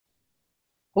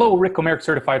Hello, Rick Comerick,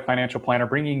 Certified Financial Planner,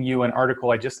 bringing you an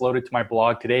article I just loaded to my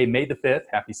blog today, May the 5th.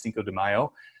 Happy Cinco de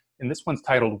Mayo. And this one's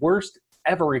titled, Worst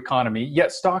Ever Economy,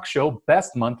 Yet Stocks Show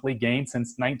Best Monthly Gain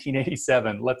Since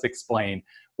 1987. Let's explain.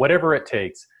 Whatever it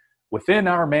takes. Within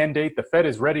our mandate, the Fed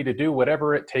is ready to do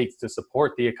whatever it takes to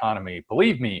support the economy.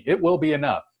 Believe me, it will be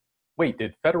enough. Wait,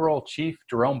 did Federal Chief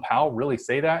Jerome Powell really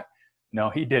say that? No,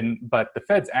 he didn't, but the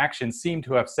Fed's actions seem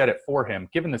to have said it for him.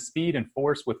 Given the speed and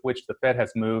force with which the Fed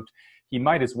has moved, he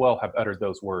might as well have uttered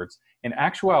those words. In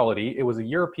actuality, it was a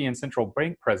European Central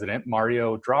Bank president,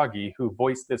 Mario Draghi, who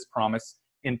voiced this promise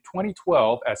in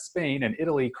 2012 as Spain and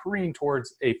Italy careened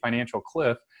towards a financial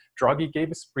cliff. Draghi gave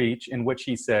a speech in which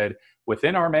he said,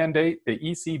 "Within our mandate, the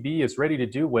ECB is ready to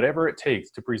do whatever it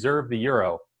takes to preserve the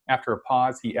euro." After a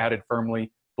pause, he added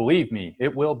firmly, "Believe me,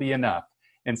 it will be enough."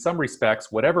 In some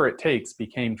respects, whatever it takes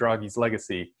became Draghi's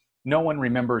legacy. No one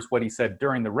remembers what he said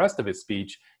during the rest of his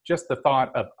speech. Just the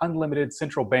thought of unlimited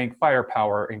central bank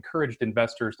firepower encouraged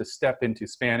investors to step into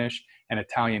Spanish and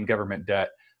Italian government debt.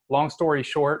 Long story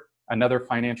short, another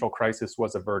financial crisis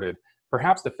was averted.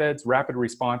 Perhaps the Fed's rapid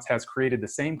response has created the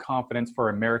same confidence for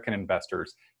American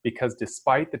investors, because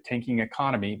despite the tanking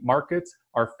economy, markets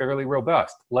are fairly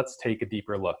robust. Let's take a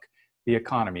deeper look. The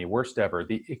economy, worst ever.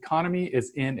 The economy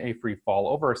is in a free fall.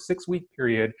 Over a 6-week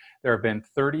period, there have been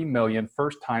 30 million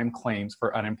first-time claims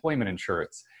for unemployment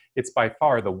insurance. It's by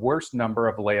far the worst number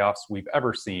of layoffs we've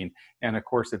ever seen. And of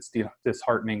course, it's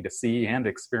disheartening to see and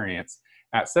experience.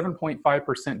 At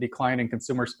 7.5% decline in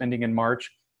consumer spending in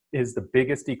March is the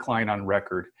biggest decline on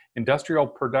record. Industrial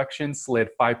production slid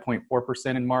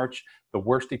 5.4% in March, the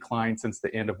worst decline since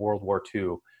the end of World War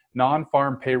II.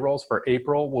 Non-farm payrolls for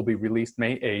April will be released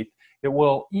May 8th. It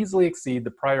will easily exceed the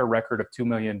prior record of 2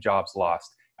 million jobs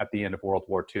lost at the end of World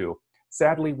War II.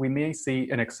 Sadly, we may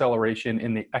see an acceleration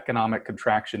in the economic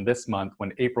contraction this month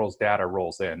when April's data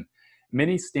rolls in.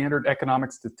 Many standard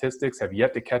economic statistics have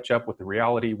yet to catch up with the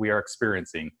reality we are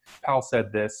experiencing. Powell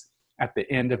said this at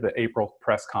the end of the April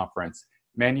press conference.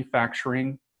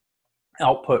 Manufacturing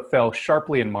output fell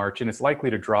sharply in March and is likely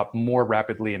to drop more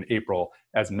rapidly in April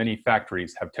as many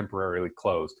factories have temporarily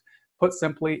closed. Put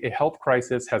simply, a health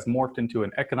crisis has morphed into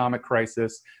an economic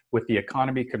crisis, with the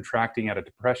economy contracting at a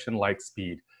depression-like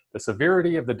speed. The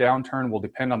severity of the downturn will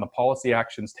depend on the policy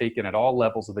actions taken at all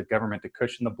levels of the government to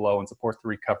cushion the blow and support the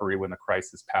recovery when the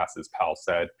crisis passes, Powell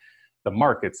said. The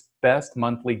market's best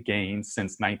monthly gains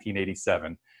since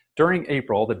 1987. During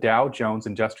April, the Dow Jones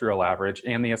Industrial Average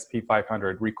and the S&P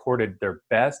 500 recorded their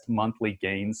best monthly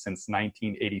gains since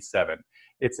 1987.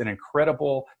 It's an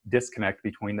incredible disconnect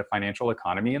between the financial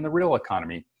economy and the real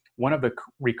economy. One of the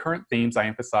recurrent themes I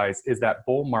emphasize is that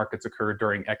bull markets occur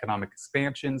during economic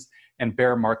expansions and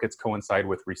bear markets coincide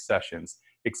with recessions.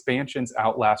 Expansions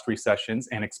outlast recessions,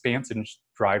 and expansions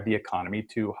drive the economy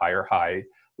to high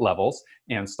levels,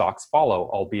 and stocks follow,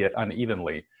 albeit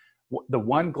unevenly. The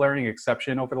one glaring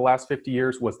exception over the last 50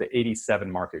 years was the '87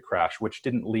 market crash, which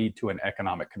didn't lead to an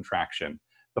economic contraction.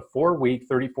 The 4-week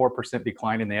 34%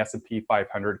 decline in the S&P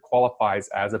 500 qualifies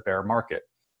as a bear market.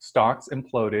 Stocks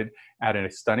imploded at a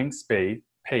stunning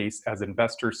pace as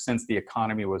investors sensed the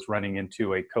economy was running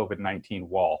into a COVID-19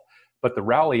 wall. But the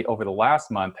rally over the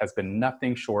last month has been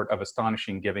nothing short of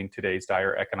astonishing given today's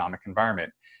dire economic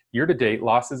environment. Year-to-date,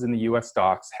 losses in the U.S.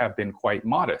 stocks have been quite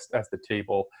modest, as the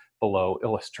table below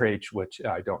illustrates, which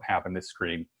I don't have on this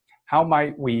screen. How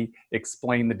might we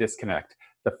explain the disconnect?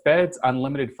 The Fed's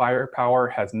unlimited firepower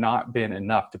has not been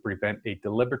enough to prevent a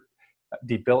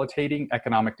debilitating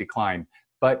economic decline,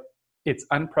 but its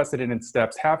unprecedented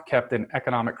steps have kept an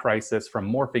economic crisis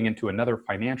from morphing into another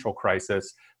financial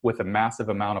crisis with a massive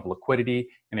amount of liquidity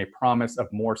and a promise of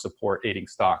more support aiding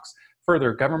stocks.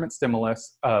 Further, government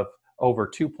stimulus of over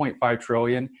 $2.5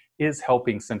 trillion is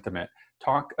helping sentiment.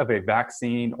 Talk of a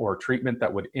vaccine or treatment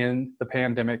that would end the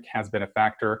pandemic has been a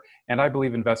factor, and I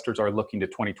believe investors are looking to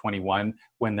 2021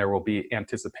 when there will be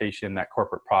anticipation that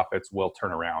corporate profits will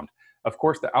turn around. Of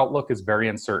course, the outlook is very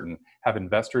uncertain. Have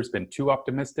investors been too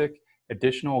optimistic?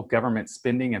 Additional government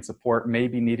spending and support may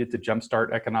be needed to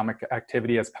jumpstart economic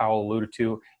activity, as Powell alluded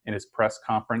to in his press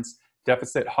conference.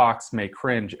 Deficit hawks may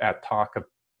cringe at talk of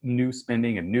new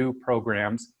spending and new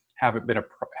programs haven't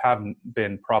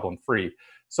been problem-free.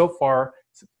 So far,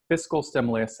 fiscal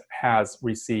stimulus has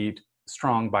received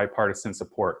strong bipartisan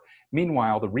support.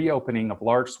 Meanwhile, the reopening of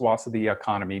large swaths of the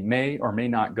economy may or may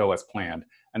not go as planned.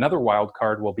 Another wild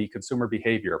card will be consumer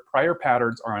behavior. Prior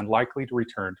patterns are unlikely to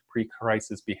return to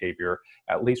pre-crisis behavior,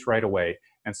 at least right away,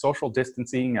 and social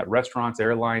distancing at restaurants,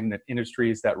 airline, and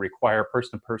industries that require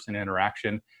person-to-person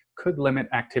interaction could limit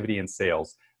activity and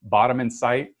sales. Bottom in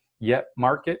sight, yet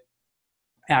market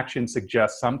action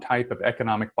suggests some type of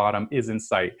economic bottom is in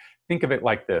sight. Think of it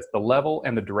like this: the level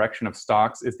and the direction of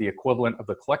stocks is the equivalent of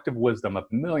the collective wisdom of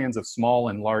millions of small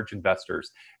and large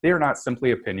investors. They are not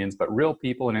simply opinions, but real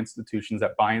people and institutions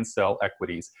that buy and sell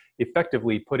equities,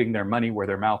 effectively putting their money where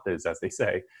their mouth is, as they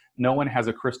say. No one has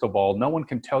a crystal ball. No one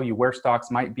can tell you where stocks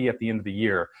might be at the end of the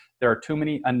year. There are too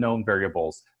many unknown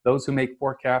variables. Those who make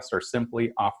forecasts are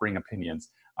simply offering opinions.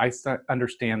 I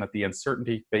understand that the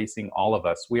uncertainty facing all of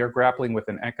us, we are grappling with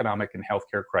an economic and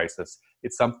healthcare crisis.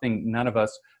 It's something none of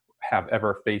us have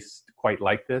ever faced quite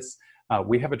like this.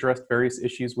 We have addressed various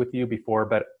issues with you before,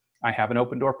 but I have an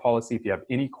open door policy. If you have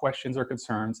any questions or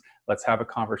concerns, let's have a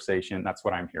conversation. That's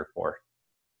what I'm here for.